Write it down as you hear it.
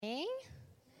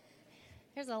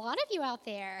There's a lot of you out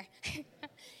there.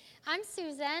 I'm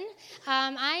Susan.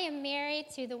 I am married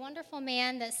to the wonderful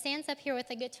man that stands up here with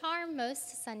a guitar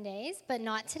most Sundays, but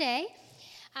not today.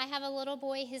 I have a little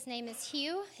boy. His name is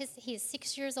Hugh. He's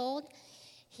 6 years old.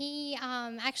 He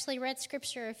actually read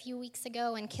scripture a few weeks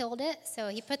ago and killed it, so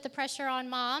he put the pressure on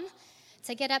Mom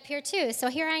to get up here too. So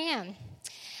here I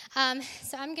am.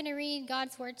 So I'm going to read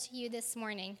God's word to you this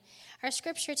morning. Our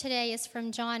scripture today is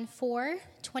from John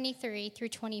 4:23 through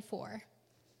 24.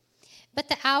 But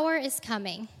the hour is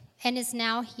coming and is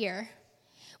now here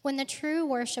when the true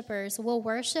worshipers will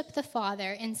worship the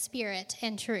Father in spirit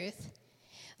and truth.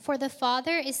 For the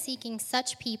Father is seeking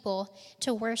such people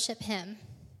to worship him.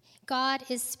 God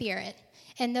is spirit,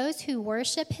 and those who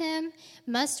worship him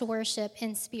must worship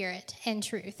in spirit and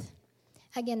truth.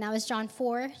 Again, that was John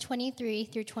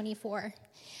 4:23 through 24.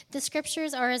 The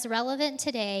scriptures are as relevant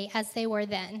today as they were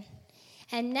then.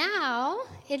 And now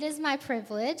it is my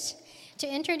privilege to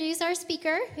introduce our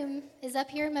speaker, who is up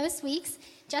here most weeks,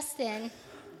 Justin.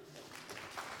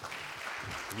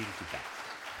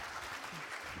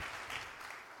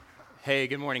 Hey,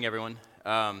 good morning, everyone.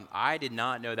 I did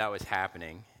not know that was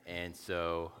happening, and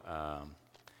so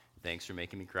thanks for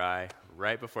making me cry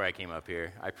right before I came up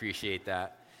here. I appreciate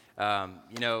that.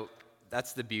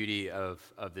 That's the beauty of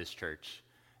this church,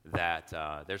 that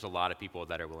there's a lot of people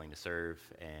that are willing to serve,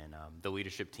 and the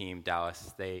leadership team,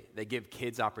 Dallas, they give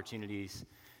kids opportunities,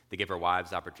 they give our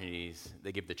wives opportunities,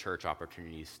 they give the church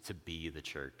opportunities to be the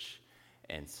church,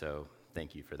 and so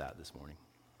thank you for that this morning.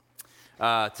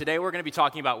 Today we're going to be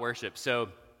talking about worship, so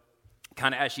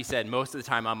kind of as she said, most of the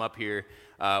time I'm up here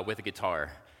with a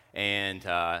guitar, and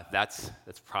that's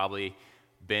probably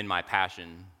been my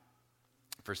passion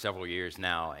for several years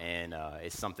now, and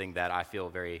it's something that I feel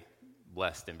very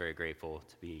blessed and very grateful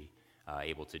to be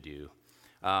able to do.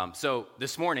 So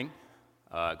this morning,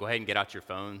 go ahead and get out your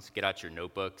phones, get out your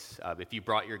notebooks. If you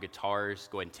brought your guitars,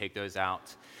 go ahead and take those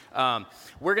out.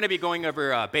 We're going to be going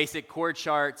over basic chord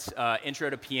charts, intro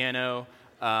to piano.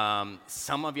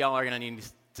 Some of y'all are going to need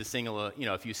to sing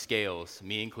a few scales,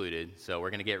 me included. So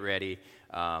we're going to get ready.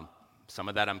 Some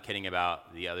of that I'm kidding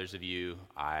about. The others of you,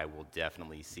 I will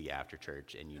definitely see after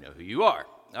church, and you know who you are.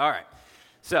 All right.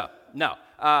 So,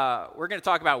 we're going to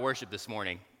talk about worship this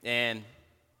morning. And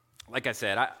like I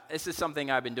said, this is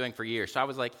something I've been doing for years. So I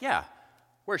was like, yeah,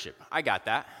 worship. I got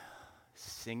that.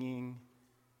 Singing,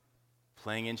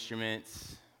 playing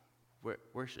instruments,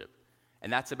 worship.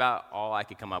 And that's about all I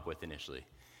could come up with initially.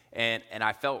 And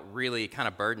I felt really kind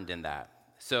of burdened in that.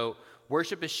 So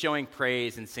worship is showing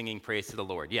praise and singing praise to the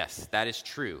Lord. Yes, that is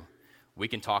true. We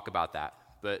can talk about that.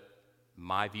 But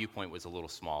my viewpoint was a little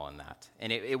small in that.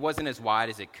 And it wasn't as wide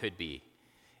as it could be.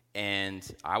 And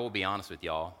I will be honest with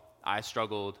y'all, I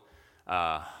struggled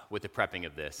with the prepping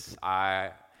of this.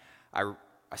 I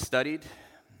studied,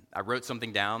 I wrote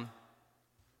something down,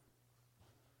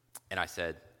 and I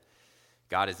said,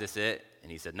 God, is this it?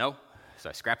 And he said, no. So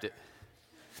I scrapped it.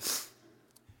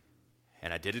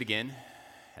 And I did it again.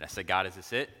 And I said, God, is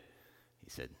this it? He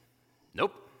said,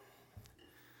 nope.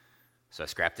 So I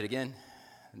scrapped it again.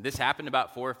 And this happened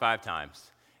about 4 or 5 times.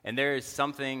 And there is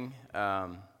something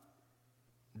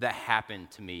that happened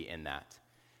to me in that.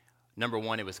 Number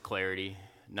 1, it was clarity.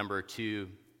 Number 2,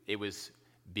 it was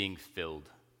being filled.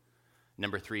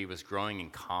 Number 3 was growing in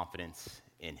confidence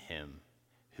in him,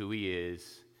 who he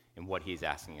is, and what he's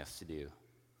asking us to do.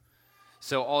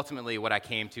 So ultimately, what I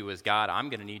came to was, God, I'm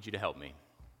going to need you to help me.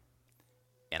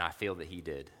 And I feel that he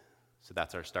did. So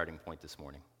that's our starting point this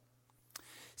morning.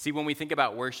 See, when we think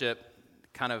about worship,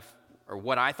 or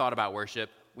what I thought about worship,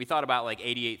 we thought about like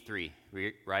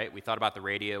 88.3, right? We thought about the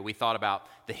radio. We thought about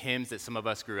the hymns that some of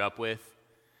us grew up with.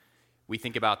 We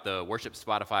think about the worship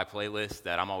Spotify playlist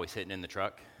that I'm always hitting in the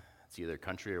truck. It's either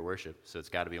country or worship, so it's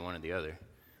got to be one or the other.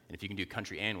 And if you can do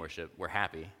country and worship, we're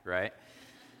happy, right?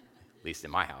 At least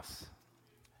in my house.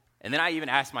 And then I even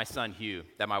asked my son, Hugh,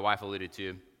 that my wife alluded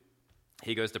to.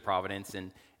 He goes to Providence,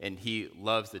 and he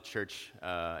loves the church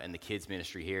and the kids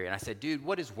ministry here. And I said, dude,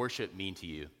 what does worship mean to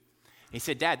you? And he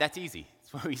said, Dad, that's easy.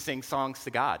 It's when we sing songs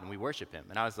to God and we worship him.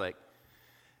 And I was like,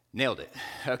 nailed it.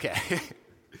 Okay.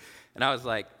 And I was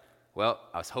like, well,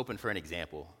 I was hoping for an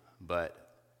example,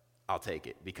 but I'll take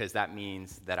it, because that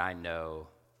means that I know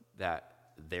that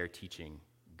they're teaching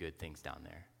good things down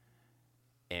there.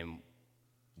 And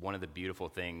one of the beautiful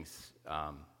things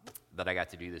that I got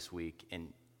to do this week,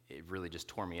 and it really just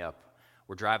tore me up.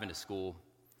 We're driving to school,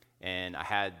 and I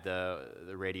had the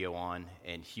radio on,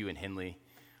 and Hugh and Henley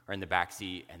are in the back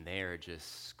seat, and they are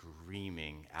just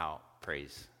screaming out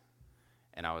praise.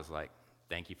 And I was like,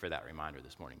 thank you for that reminder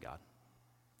this morning, God.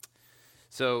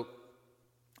 So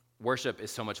worship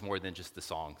is so much more than just the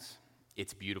songs.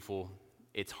 It's beautiful.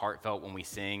 It's heartfelt when we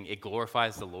sing. It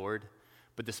glorifies the Lord.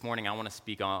 But this morning, I want to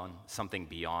speak on something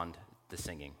beyond the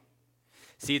singing.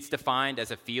 See, it's defined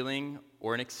as a feeling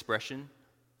or an expression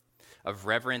of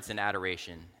reverence and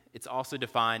adoration. It's also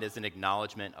defined as an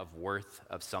acknowledgement of worth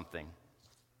of something.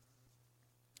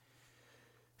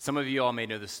 Some of you all may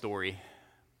know the story,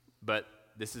 but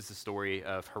this is the story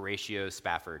of Horatio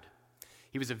Spafford.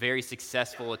 He was a very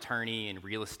successful attorney and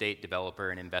real estate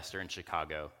developer and investor in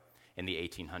Chicago in the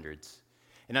 1800s.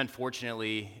 And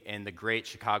unfortunately, in the Great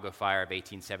Chicago Fire of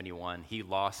 1871, he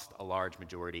lost a large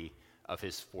majority of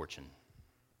his fortune.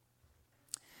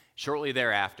 Shortly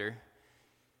thereafter,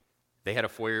 they had a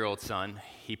 4-year-old son.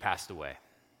 He passed away.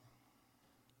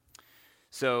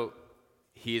 So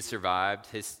he has survived.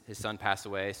 His son passed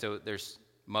away. So there's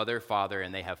mother, father,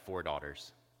 and they have 4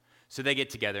 daughters. So they get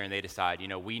together and they decide,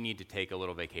 we need to take a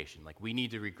little vacation. Like, we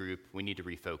need to regroup. We need to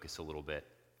refocus a little bit.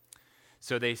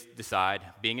 So they decide,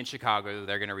 being in Chicago,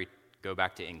 they're going to go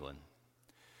back to England.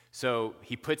 So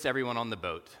he puts everyone on the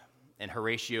boat. And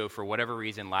Horatio, for whatever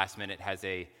reason, last minute has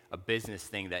a business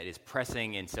thing that is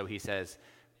pressing. And so he says,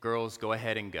 girls, go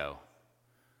ahead and go.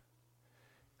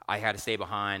 I had to stay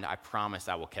behind. I promise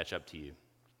I will catch up to you.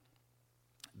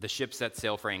 The ship sets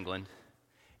sail for England.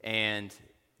 And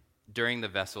during the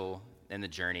vessel and the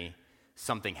journey,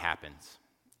 something happens.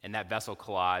 And that vessel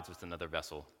collides with another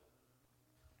vessel.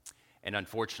 And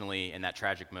unfortunately, in that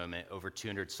tragic moment, over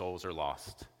 200 souls are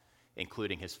lost,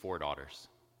 including his 4 daughters.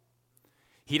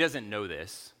 He doesn't know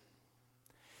this.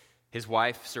 His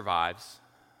wife survives.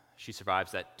 She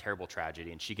survives that terrible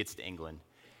tragedy, and she gets to England.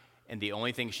 And the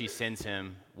only thing she sends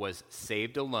him was,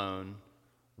 saved alone,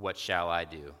 what shall I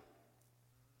do?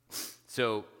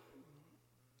 So,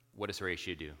 what does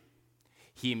Horatio do?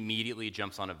 He immediately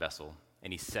jumps on a vessel,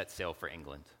 and he sets sail for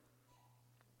England.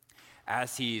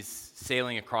 As he's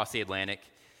sailing across the Atlantic,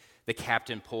 the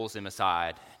captain pulls him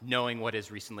aside, knowing what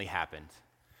has recently happened.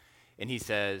 And he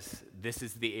says, this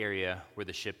is the area where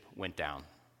the ship went down.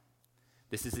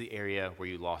 This is the area where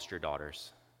you lost your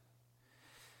daughters.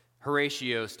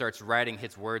 Horatio starts writing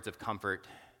his words of comfort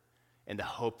and the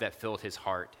hope that filled his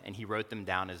heart, and he wrote them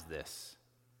down as this: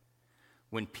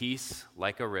 when peace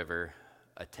like a river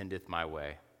attendeth my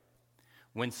way,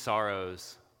 when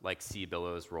sorrows like sea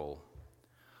billows roll,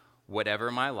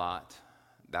 whatever my lot,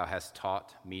 thou hast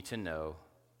taught me to know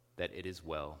that it is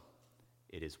well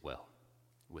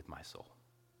with my soul.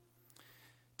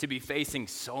 To be facing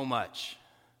so much.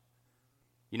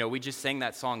 We just sang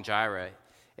that song, Jireh,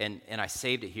 and I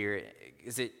saved it here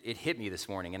because it hit me this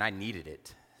morning, and I needed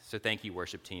it. So thank you,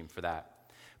 worship team, for that.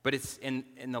 But it's in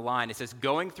the line, it says,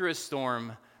 going through a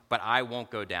storm, but I won't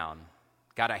go down.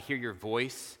 God, I hear your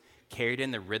voice carried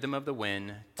in the rhythm of the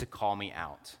wind to call me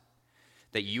out.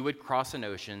 That you would cross an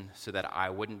ocean so that I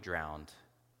wouldn't drown.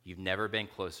 You've never been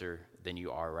closer than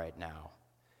you are right now.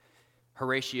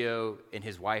 Horatio and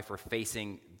his wife are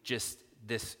facing just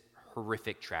this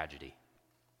horrific tragedy.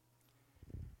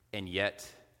 And yet,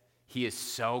 he is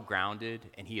so grounded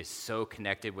and he is so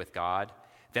connected with God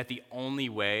that the only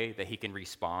way that he can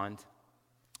respond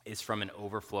is from an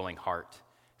overflowing heart,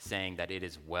 saying that it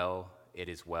is well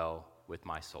with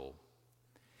my soul.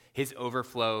 His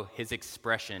overflow, his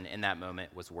expression in that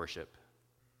moment was worship.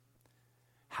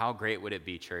 How great would it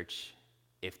be, church,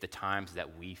 if the times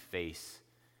that we face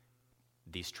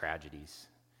these tragedies,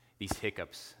 these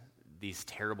hiccups, these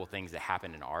terrible things that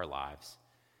happen in our lives,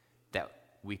 that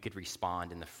we could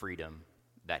respond in the freedom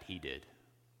that he did,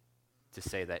 to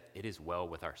say that it is well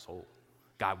with our soul.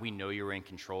 God, we know you're in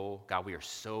control. God, we are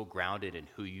so grounded in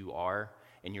who you are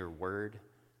and your word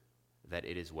that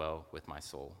it is well with my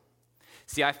soul.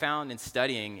 See, I found in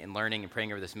studying and learning and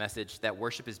praying over this message that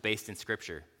worship is based in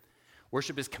Scripture.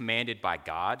 Worship is commanded by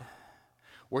God.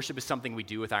 Worship is something we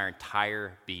do with our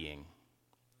entire being.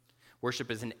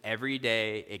 Worship is an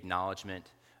everyday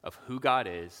acknowledgement of who God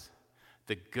is,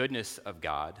 the goodness of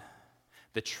God,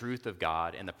 the truth of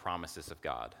God, and the promises of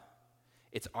God.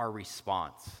 It's our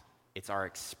response. It's our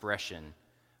expression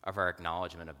of our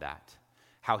acknowledgement of that.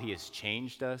 How he has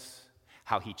changed us,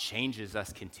 how he changes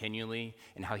us continually,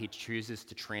 and how he chooses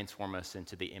to transform us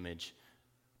into the image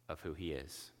of who he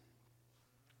is.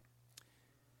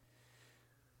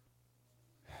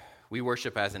 We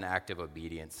worship as an act of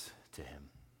obedience to him.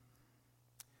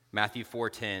 Matthew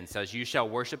 4:10 says, you shall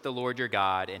worship the Lord your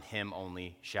God, and him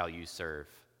only shall you serve.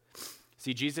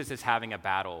 See, Jesus is having a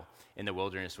battle in the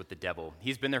wilderness with the devil.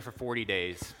 He's been there for 40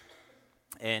 days.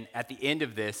 And at the end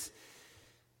of this,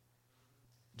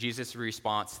 Jesus'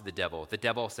 response to the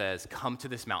devil says, come to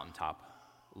this mountaintop,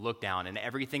 look down, and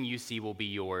everything you see will be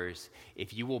yours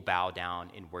if you will bow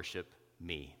down and worship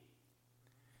me.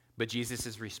 But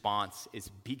Jesus' response is,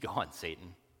 "Be gone,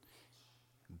 Satan.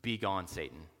 Be gone,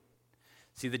 Satan."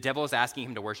 See, the devil is asking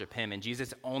him to worship him, and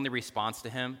Jesus' only response to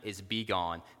him is, "Be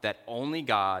gone, that only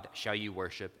God shall you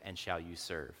worship and shall you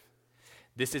serve."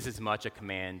 This is as much a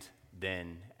command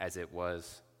then as it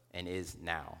was and is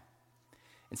now.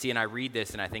 And see, and I read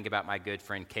this and I think about my good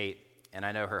friend Kate, and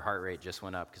I know her heart rate just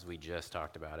went up because we just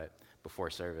talked about it before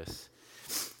service.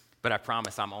 But I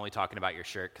promise I'm only talking about your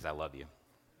shirt because I love you,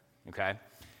 okay?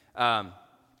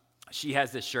 She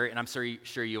has this shirt, and I'm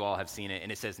sure you all have seen it,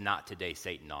 and it says, "Not today,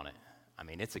 Satan" on it. I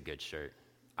mean, it's a good shirt.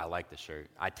 I like the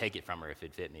shirt. I'd take it from her if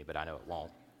it fit me, but I know it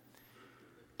won't.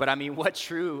 But I mean, what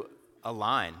true a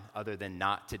line other than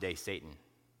 "Not today, Satan"?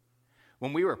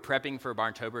 When we were prepping for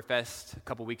Barntoberfest a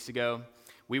couple weeks ago,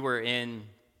 we were in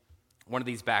one of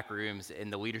these back rooms,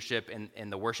 and the leadership and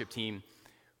the worship team,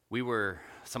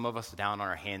 some of us down on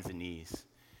our hands and knees,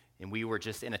 and we were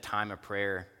just in a time of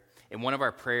prayer. And one of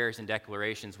our prayers and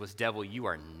declarations was, "Devil, you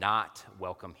are not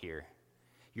welcome here.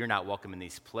 You're not welcome in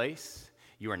this place.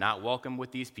 You are not welcome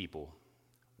with these people.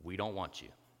 We don't want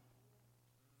you."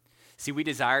 See, we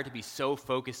desire to be so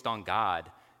focused on God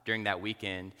during that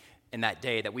weekend and that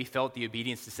day that we felt the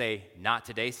obedience to say, "Not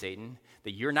today, Satan,"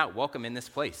 that you're not welcome in this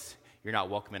place. You're not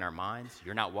welcome in our minds.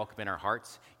 You're not welcome in our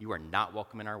hearts. You are not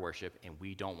welcome in our worship, and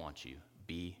we don't want you.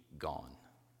 Be gone.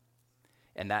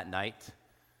 And that night,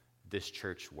 this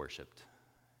church worshiped,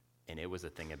 and it was a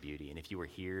thing of beauty. And if you were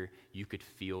here, you could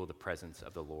feel the presence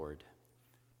of the Lord.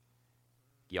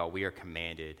 Y'all, we are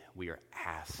commanded, we are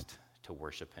asked to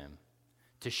worship him,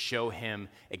 to show him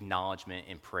acknowledgement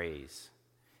and praise.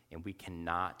 And we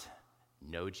cannot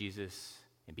know Jesus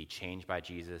and be changed by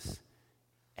Jesus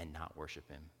and not worship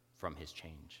him from his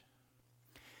change.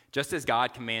 Just as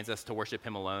God commands us to worship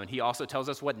him alone, he also tells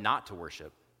us what not to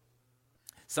worship.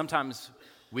 Sometimes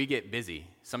we get busy.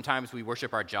 Sometimes we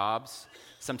worship our jobs.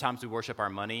 Sometimes we worship our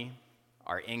money,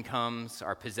 our incomes,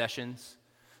 our possessions.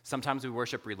 Sometimes we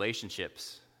worship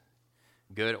relationships,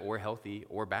 good or healthy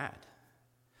or bad.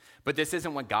 But this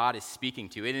isn't what God is speaking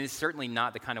to. It is certainly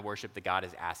not the kind of worship that God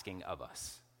is asking of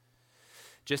us.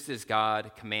 Just as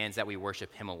God commands that we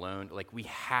worship him alone, like we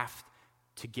have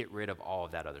to get rid of all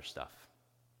of that other stuff.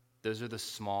 Those are the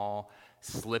small,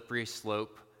 slippery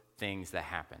slope things that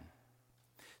happen.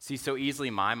 See, so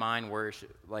easily my mind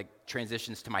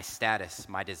transitions to my status,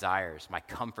 my desires, my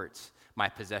comforts, my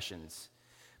possessions.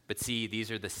 But see, these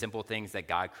are the simple things that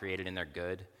God created and they're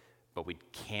good, but we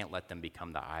can't let them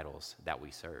become the idols that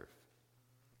we serve.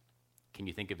 Can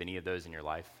you think of any of those in your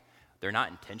life? They're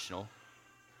not intentional.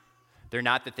 They're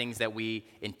not the things that we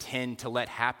intend to let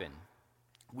happen.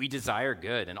 We desire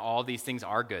good, and all these things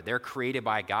are good. They're created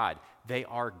by God. They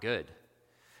are good.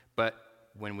 But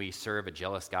when we serve a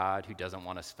jealous God who doesn't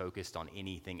want us focused on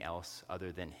anything else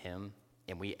other than him,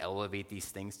 and we elevate these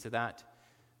things to that,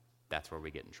 that's where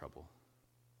we get in trouble.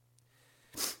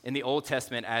 In the Old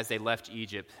Testament, as they left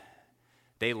Egypt,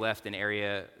 they left an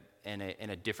area in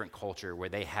a different culture where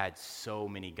they had so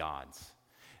many gods.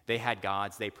 They had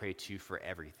gods they prayed to for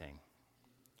everything.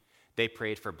 They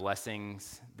prayed for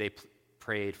blessings. They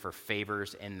prayed for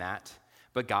favors in that.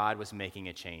 But God was making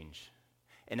a change.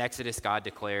 In Exodus, God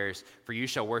declares, "For you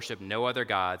shall worship no other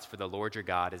gods, for the Lord your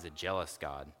God is a jealous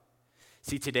God."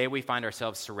 See, today we find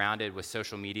ourselves surrounded with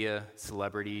social media,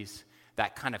 celebrities,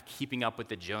 that kind of keeping up with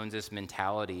the Joneses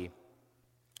mentality,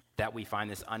 that we find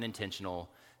this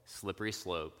unintentional, slippery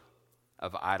slope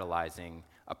of idolizing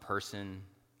a person,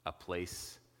 a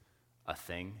place, a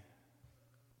thing.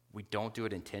 We don't do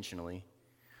it intentionally.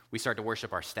 We start to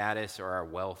worship our status or our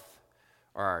wealth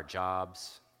or our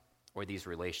jobs or these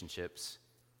relationships,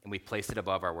 and we place it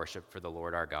above our worship for the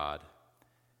Lord our God.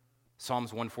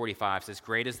 Psalms 145 says,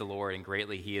 "Great is the Lord, and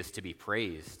greatly he is to be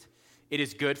praised." It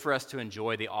is good for us to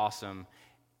enjoy the awesome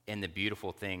and the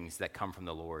beautiful things that come from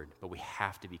the Lord, but we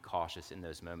have to be cautious in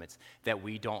those moments that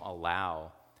we don't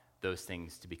allow those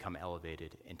things to become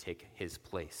elevated and take his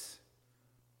place,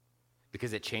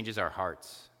 because it changes our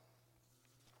hearts.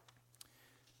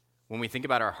 When we think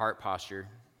about our heart posture,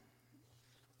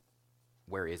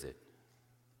 where is it?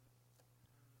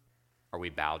 Are we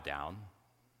bowed down?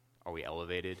 Are we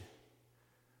elevated?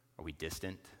 Are we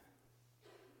distant?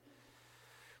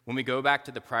 When we go back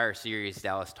to the prior series,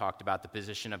 Dallas talked about the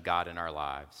position of God in our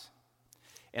lives.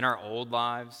 In our old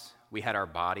lives, we had our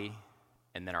body,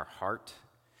 and then our heart,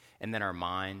 and then our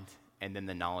mind, and then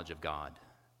the knowledge of God.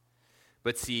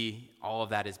 But see, all of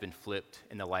that has been flipped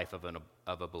in the life of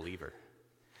a believer.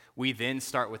 We then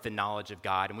start with the knowledge of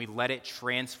God, and we let it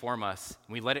transform us, and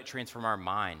we let it transform our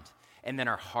mind, and then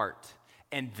our heart,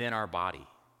 and then our body.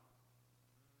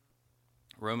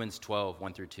 Romans 12,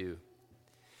 1 through 2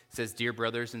 says, "Dear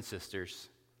brothers and sisters,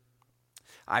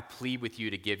 I plead with you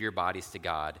to give your bodies to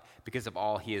God because of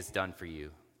all he has done for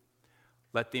you.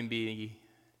 Let them be,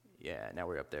 now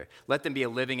we're up there. Let them be a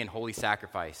living and holy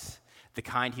sacrifice, the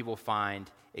kind he will find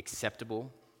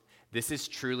acceptable. This is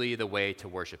truly the way to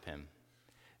worship him.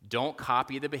 Don't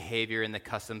copy the behavior and the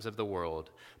customs of the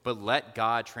world, but let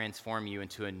God transform you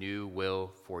into a new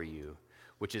will for you,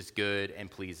 which is good and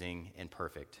pleasing and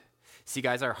perfect. See,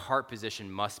 guys, our heart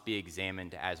position must be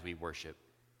examined as we worship.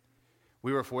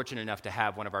 We were fortunate enough to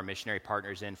have one of our missionary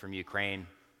partners in from Ukraine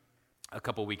a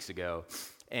couple weeks ago,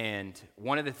 and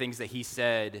one of the things that he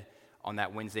said on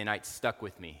that Wednesday night stuck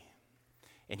with me.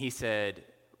 And he said,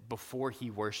 before he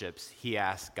worships, he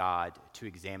asks God to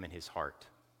examine his heart.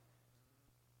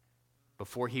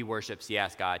 Before he worships, he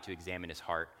asks God to examine his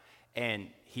heart. And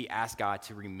he asked God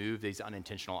to remove these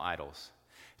unintentional idols,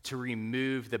 to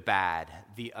remove the bad,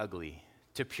 the ugly,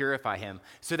 to purify him,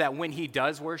 so that when he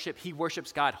does worship, he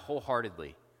worships God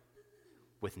wholeheartedly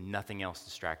with nothing else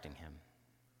distracting him.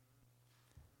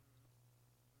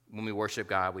 When we worship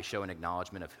God, we show an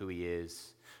acknowledgement of who he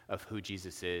is, of who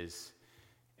Jesus is,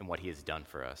 and what he has done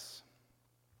for us.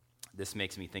 This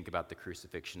makes me think about the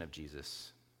crucifixion of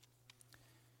Jesus.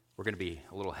 We're going to be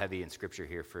a little heavy in scripture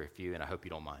here for a few, and I hope you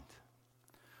don't mind.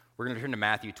 We're going to turn to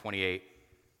Matthew 28.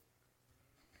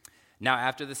 Now,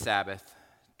 after the Sabbath,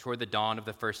 toward the dawn of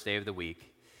the first day of the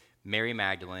week, Mary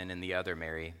Magdalene and the other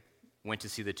Mary went to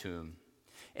see the tomb.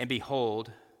 And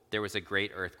behold, there was a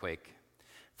great earthquake.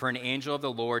 For an angel of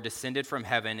the Lord descended from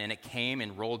heaven, and it came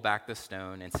and rolled back the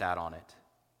stone and sat on it.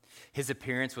 His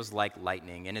appearance was like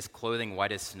lightning, and his clothing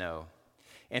white as snow.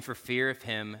 And for fear of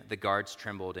him, the guards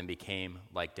trembled and became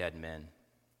like dead men.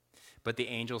 But the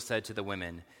angel said to the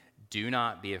women, "Do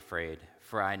not be afraid,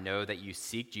 for I know that you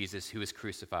seek Jesus who was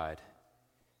crucified.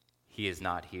 He is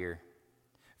not here,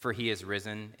 for he is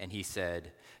risen," and he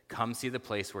said, "Come see the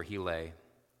place where he lay.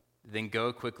 Then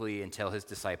go quickly and tell his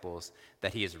disciples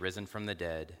that he is risen from the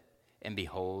dead. And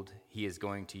behold, he is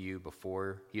going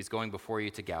before you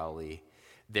to Galilee.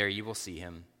 There you will see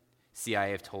him. See, I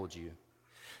have told you."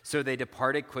 So they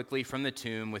departed quickly from the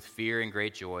tomb with fear and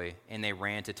great joy, and they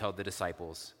ran to tell the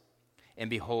disciples. And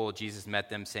behold, Jesus met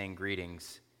them, saying,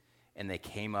 "Greetings." And they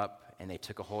came up, and they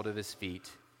took a hold of his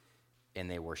feet, and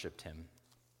they worshiped him.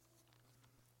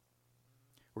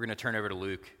 We're going to turn over to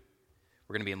Luke.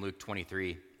 We're going to be in Luke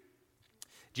 23.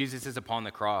 Jesus is upon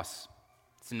the cross.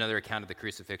 It's another account of the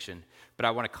crucifixion, but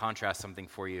I want to contrast something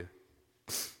for you.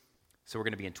 So we're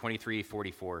going to be in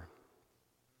 23:44.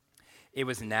 It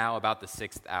was now about the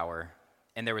 6th hour,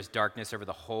 and there was darkness over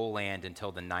the whole land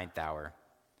until the 9th hour.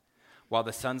 While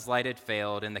the sun's light had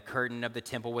failed and the curtain of the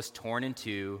temple was torn in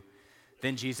two,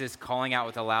 then Jesus, calling out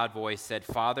with a loud voice, said,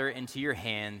 "Father, into your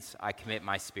hands I commit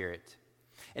my spirit."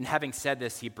 And having said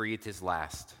this, he breathed his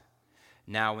last.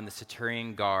 Now when the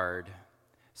Praetorian Guard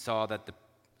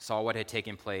saw what had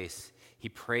taken place, he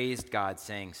praised God,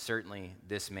 saying, "Certainly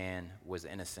this man was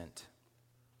innocent."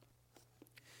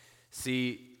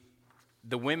 See,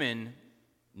 the women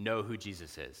know who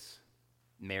Jesus is,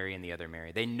 Mary and the other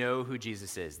Mary. They know who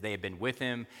Jesus is. They have been with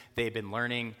him. They have been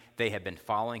learning. They have been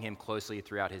following him closely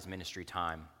throughout his ministry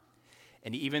time.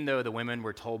 And even though the women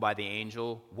were told by the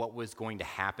angel what was going to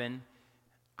happen,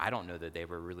 I don't know that they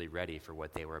were really ready for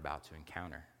what they were about to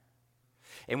encounter.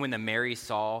 And when the Marys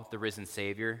saw the risen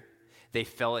Savior, they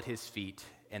fell at his feet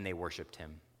and they worshiped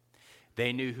him.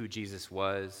 They knew who Jesus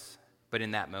was, but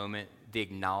in that moment, the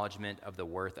acknowledgement of the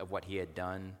worth of what he had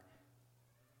done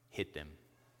hit them.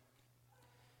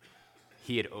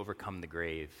 He had overcome the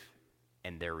grave,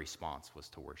 and their response was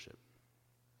to worship.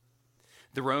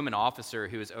 The Roman officer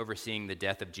who was overseeing the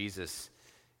death of Jesus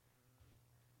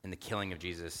and the killing of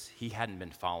Jesus, he hadn't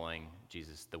been following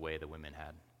Jesus the way the women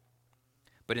had.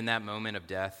 But in that moment of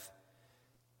death,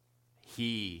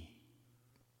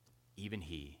 even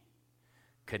he,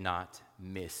 could not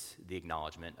miss the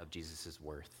acknowledgement of Jesus'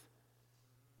 worth.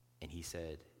 And he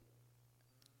said,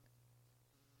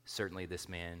 "Certainly this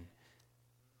man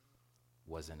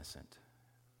was innocent."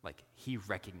 Like, he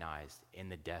recognized in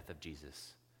the death of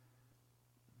Jesus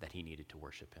that he needed to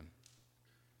worship him.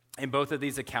 In both of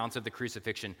these accounts of the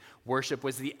crucifixion, worship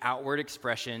was the outward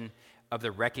expression of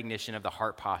the recognition of the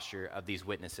heart posture of these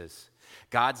witnesses.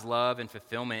 God's love and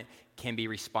fulfillment can be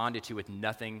responded to with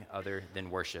nothing other than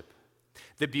worship.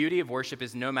 The beauty of worship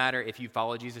is no matter if you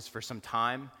follow Jesus for some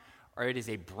time or it is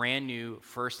a brand new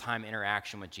first-time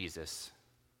interaction with Jesus,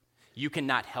 you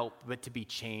cannot help but to be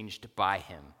changed by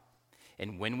him.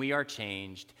 And when we are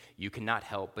changed, you cannot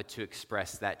help but to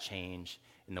express that change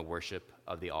in the worship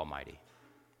of the Almighty.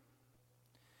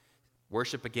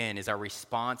 Worship, again, is our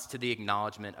response to the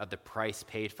acknowledgement of the price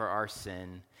paid for our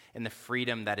sin and the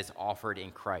freedom that is offered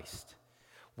in Christ.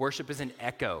 Worship is an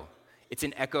echo. It's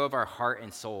an echo of our heart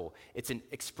and soul. It's an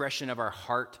expression of our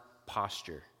heart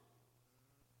posture.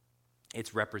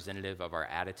 It's representative of our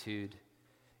attitude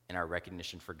and our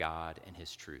recognition for God and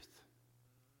his truth.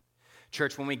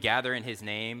 Church, when we gather in his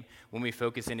name, when we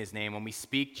focus in his name, when we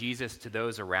speak Jesus to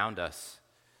those around us,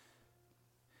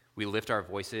 we lift our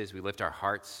voices, we lift our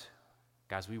hearts.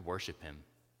 Guys, we worship him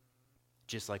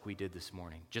just like we did this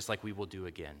morning, just like we will do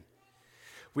again.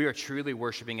 We are truly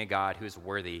worshiping a God who is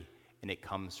worthy, and it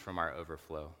comes from our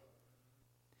overflow.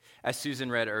 As Susan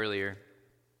read earlier,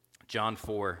 John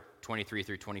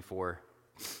 4:23-24,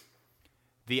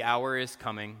 the hour is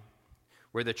coming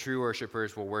where the true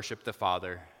worshipers will worship the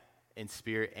Father in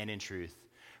spirit and in truth.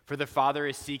 For the Father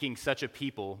is seeking such a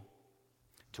people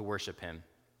to worship him.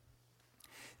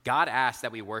 God asks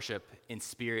that we worship in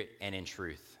spirit and in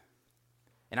truth.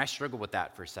 And I struggled with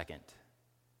that for a second.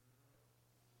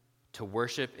 To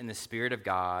worship in the Spirit of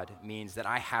God means that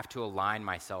I have to align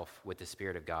myself with the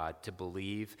Spirit of God to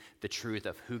believe the truth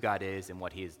of who God is and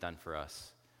what he has done for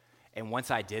us. And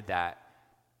once I did that,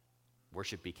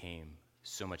 worship became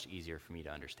so much easier for me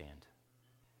to understand.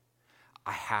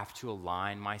 I have to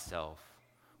align myself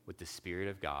with the Spirit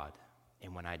of God.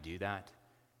 And when I do that,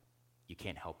 you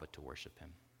can't help but to worship him.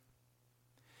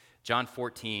 John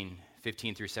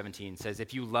 14:15-17 says,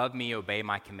 if you love me, obey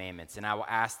my commandments, and I will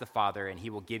ask the Father, and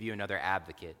he will give you another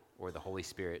advocate, or the Holy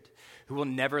Spirit, who will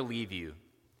never leave you.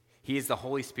 He is the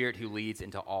Holy Spirit who leads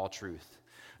into all truth.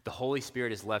 The Holy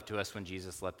Spirit is left to us when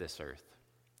Jesus left this earth.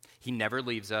 He never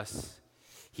leaves us.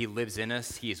 He lives in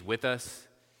us. He is with us.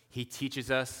 He teaches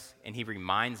us, and he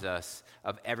reminds us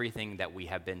of everything that we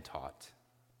have been taught.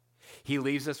 He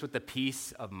leaves us with the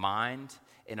peace of mind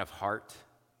and of heart.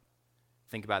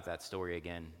 Think about that story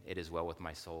again. It is well with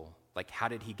my soul. Like, how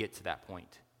did he get to that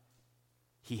point?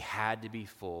 He had to be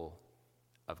full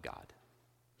of God.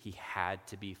 He had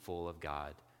to be full of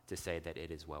God to say that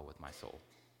it is well with my soul.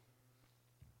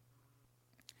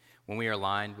 When we are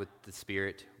aligned with the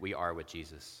Spirit, we are with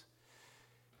Jesus.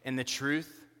 And the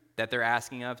truth that they're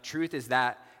asking of, truth is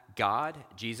that God,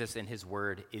 Jesus, and his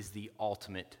word is the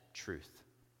ultimate truth.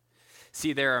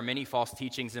 See, there are many false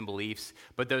teachings and beliefs,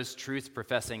 but those truths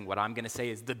professing what I'm going to say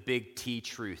is the big T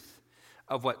truth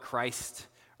of what Christ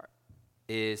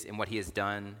is and what he has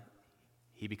done.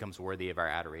 He becomes worthy of our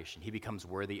adoration. He becomes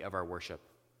worthy of our worship.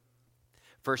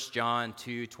 1 John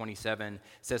 2:27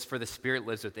 says, for the Spirit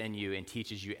lives within you and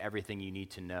teaches you everything you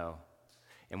need to know,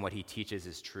 and what he teaches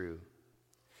is true.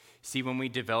 See, when we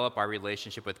develop our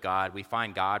relationship with God, we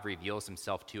find God reveals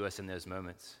himself to us in those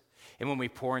moments. And when we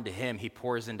pour into him, he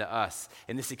pours into us.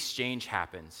 And this exchange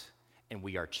happens, and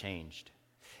we are changed.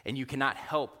 And you cannot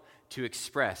help to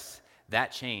express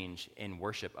that change in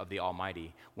worship of the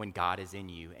Almighty. When God is in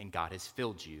you and God has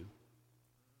filled you,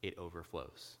 it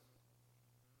overflows.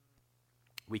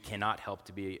 We cannot help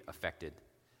to be affected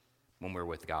when we're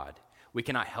with God. We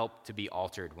cannot help to be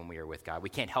altered when we are with God. We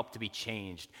can't help to be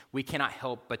changed. We cannot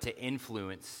help but to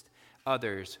influence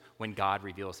others when God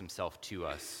reveals himself to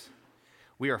us.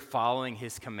 We are following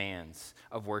his commands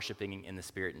of worshiping in the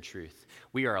Spirit and truth.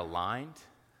 We are aligned.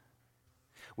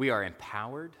 We are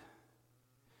empowered.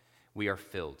 We are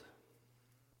filled.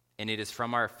 And it is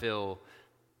from our fill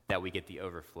that we get the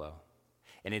overflow.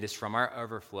 And it is from our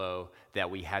overflow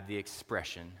that we have the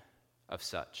expression of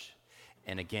such.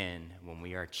 And again, when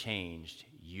we are changed,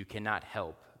 you cannot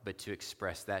help but to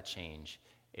express that change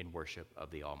in worship of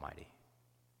the Almighty.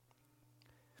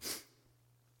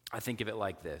 I think of it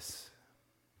like this.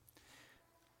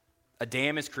 A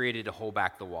dam is created to hold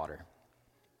back the water.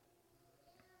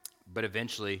 But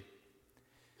eventually,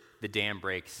 the dam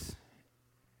breaks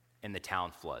and the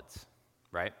town floods,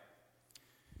 right?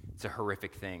 It's a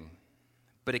horrific thing,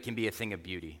 but it can be a thing of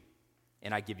beauty.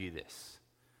 And I give you this.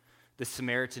 The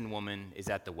Samaritan woman is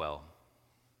at the well,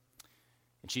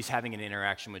 and she's having an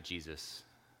interaction with Jesus.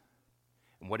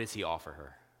 And what does he offer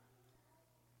her?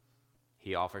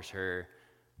 He offers her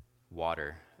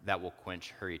water that will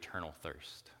quench her eternal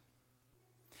thirst.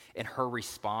 And her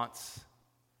response,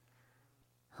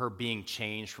 her being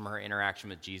changed from her interaction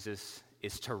with Jesus,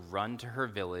 is to run to her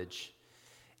village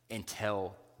and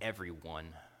tell everyone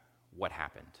what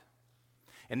happened.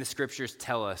 And the scriptures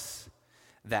tell us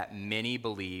that many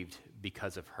believed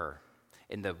because of her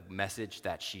in the message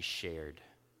that she shared.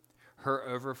 Her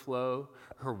overflow,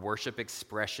 her worship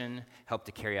expression helped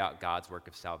to carry out God's work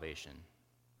of salvation.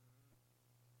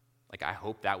 Like, I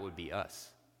hope that would be us.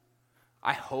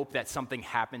 I hope that something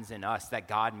happens in us, that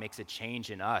God makes a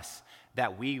change in us,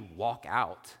 that we walk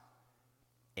out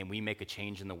and we make a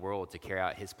change in the world to carry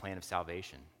out his plan of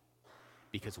salvation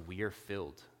because we are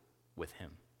filled with him.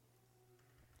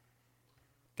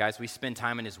 Guys, we spend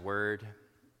time in his word,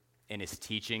 in his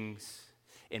teachings,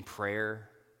 in prayer.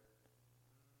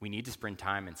 We need to spend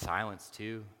time in silence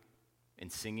too, in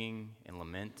singing and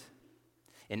lament,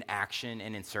 in action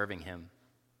and in serving him.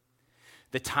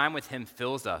 The time with him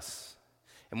fills us.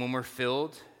 And when we're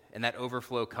filled and that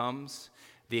overflow comes,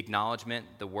 the acknowledgement,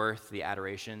 the worth, the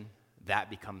adoration, that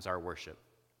becomes our worship.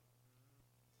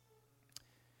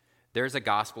 There's a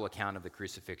gospel account of the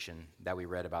crucifixion that we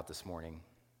read about this morning.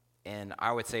 And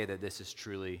I would say that this is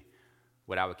truly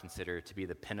what I would consider to be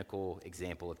the pinnacle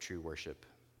example of true worship.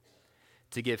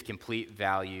 To give complete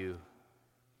value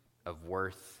of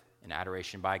worth and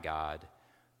adoration by God,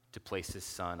 to place his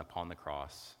son upon the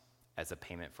cross as a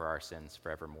payment for our sins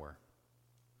forevermore.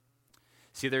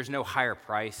 See, there's no higher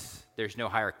price, there's no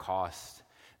higher cost,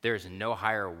 there's no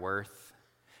higher worth,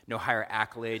 no higher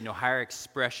accolade, no higher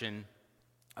expression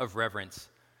of reverence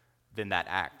than that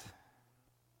act.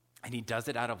 And he does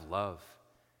it out of love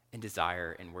and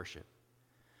desire and worship.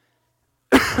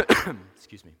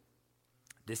 Excuse me.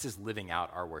 This is living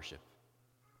out our worship.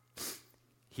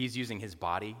 He's using his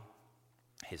body,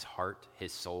 his heart,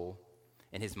 his soul,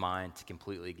 and his mind to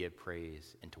completely give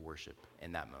praise and to worship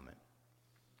in that moment.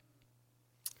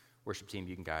 Worship team,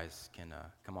 you guys can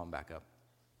come on back up.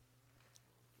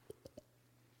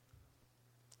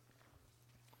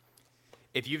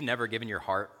 If you've never given your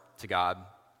heart to God,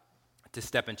 to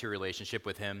step into a relationship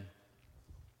with him,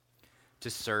 to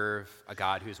serve a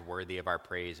God who's worthy of our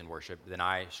praise and worship, then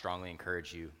I strongly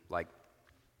encourage you,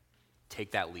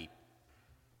 take that leap.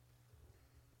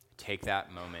 Take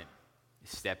that moment.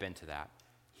 Step into that.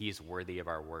 He is worthy of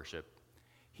our worship.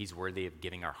 He's worthy of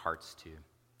giving our hearts to.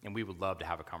 And we would love to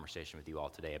have a conversation with you all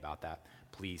today about that.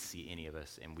 Please see any of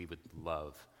us, and we would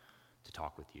love to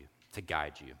talk with you, to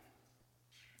guide you.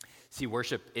 See,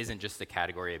 worship isn't just a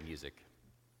category of music.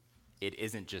 It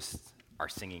isn't just our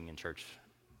singing in church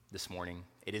this morning.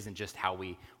 It isn't just how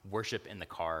we worship in the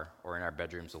car or in our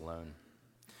bedrooms alone.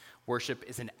 Worship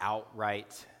is an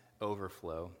outright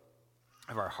overflow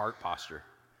of our heart posture,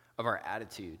 of our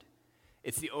attitude.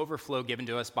 It's the overflow given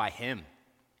to us by him.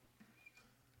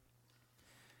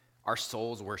 Our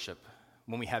souls worship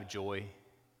when we have joy,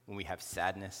 when we have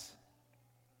sadness,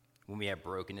 when we have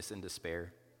brokenness and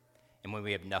despair, and when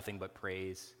we have nothing but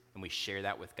praise, and we share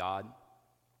that with God.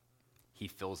 He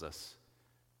fills us.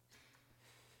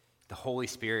 The Holy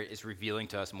Spirit is revealing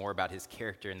to us more about his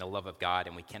character and the love of God,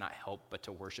 and we cannot help but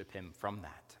to worship him from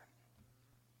that.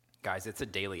 Guys, it's a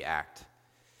daily act.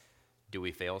 Do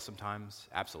we fail sometimes?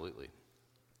 Absolutely.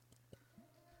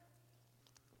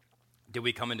 Did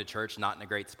we come into church not in a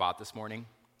great spot this morning?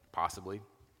 Possibly.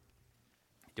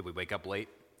 Did we wake up late?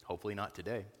 Hopefully not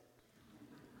today.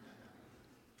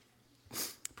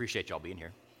 Appreciate y'all being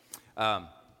here.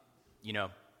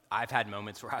 I've had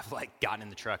moments where I've gotten in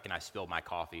the truck and I spilled my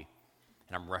coffee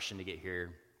and I'm rushing to get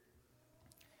here,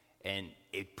 and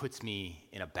it puts me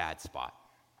in a bad spot,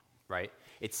 right?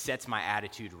 It sets my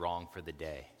attitude wrong for the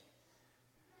day.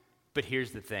 But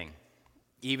here's the thing.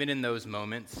 Even in those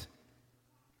moments,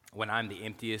 when I'm the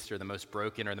emptiest or the most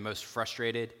broken or the most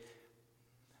frustrated,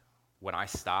 when I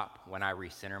stop, when I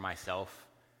recenter myself,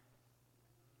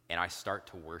 and I start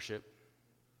to worship,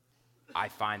 I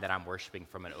find that I'm worshiping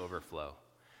from an overflow,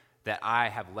 that I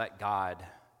have let God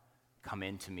come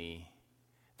into me,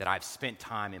 that I've spent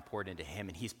time and poured into him,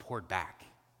 and he's poured back.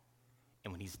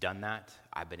 And when he's done that,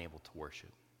 I've been able to worship.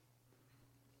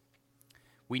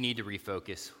 We need to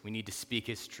refocus. We need to speak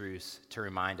his truths to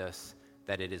remind us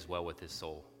that it is well with his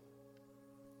soul.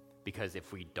 Because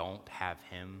if we don't have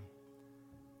him,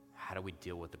 how do we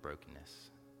deal with the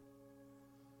brokenness?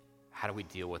 How do we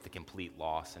deal with the complete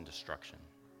loss and destruction?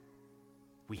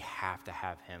 We have to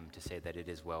have him to say that it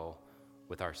is well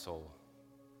with our soul,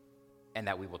 and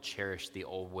that we will cherish the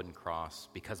old wooden cross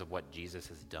because of what Jesus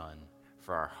has done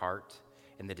for our heart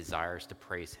and the desires to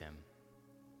praise him.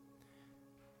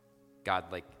 God,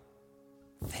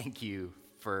 thank you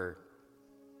for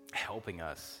helping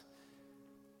us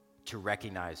to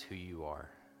recognize who you are.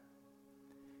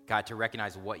 God, to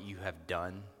recognize what you have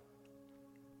done.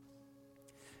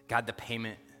 God, the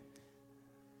payment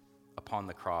upon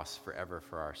the cross forever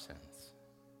for our sins.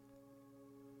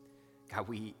 God,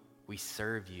 we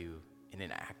serve you in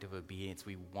an act of obedience.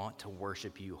 We want to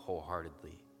worship you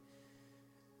wholeheartedly.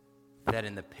 That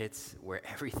in the pits where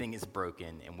everything is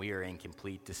broken and we are in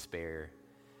complete despair,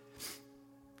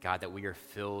 God, that we are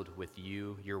filled with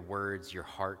you, your words, your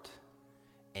heart,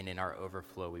 and in our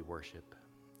overflow we worship.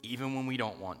 Even when we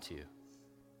don't want to,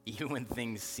 even when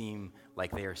things seem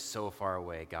like they are so far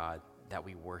away, God, that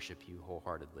we worship you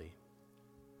wholeheartedly.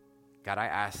 God, I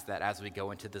ask that as we go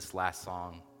into this last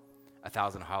song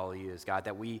 1,000 hallelujahs, God,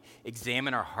 that we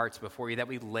examine our hearts before you, that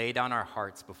we lay down our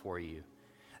hearts before you,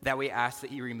 that we ask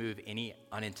that you remove any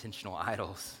unintentional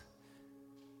idols,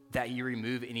 that you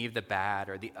remove any of the bad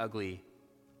or the ugly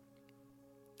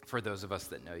for those of us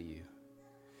that know you.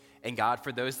 And God,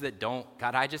 for those that don't,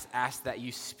 God, I just ask that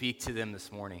you speak to them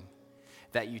this morning,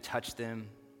 that you touch them,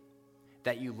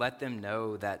 that you let them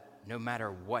know that no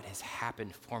matter what has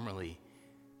happened formerly,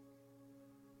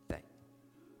 that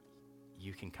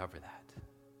you can cover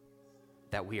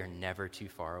that we are never too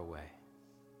far away.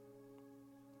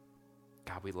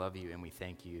 God, we love you and we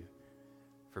thank you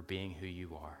for being who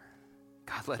you are.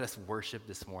 God, let us worship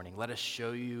this morning. Let us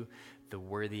show you the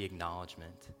worthy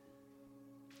acknowledgement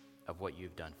of what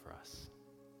you've done for us.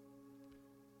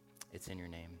 It's in your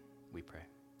name we pray.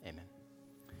 Amen.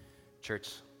 Church,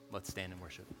 let's stand and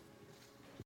worship.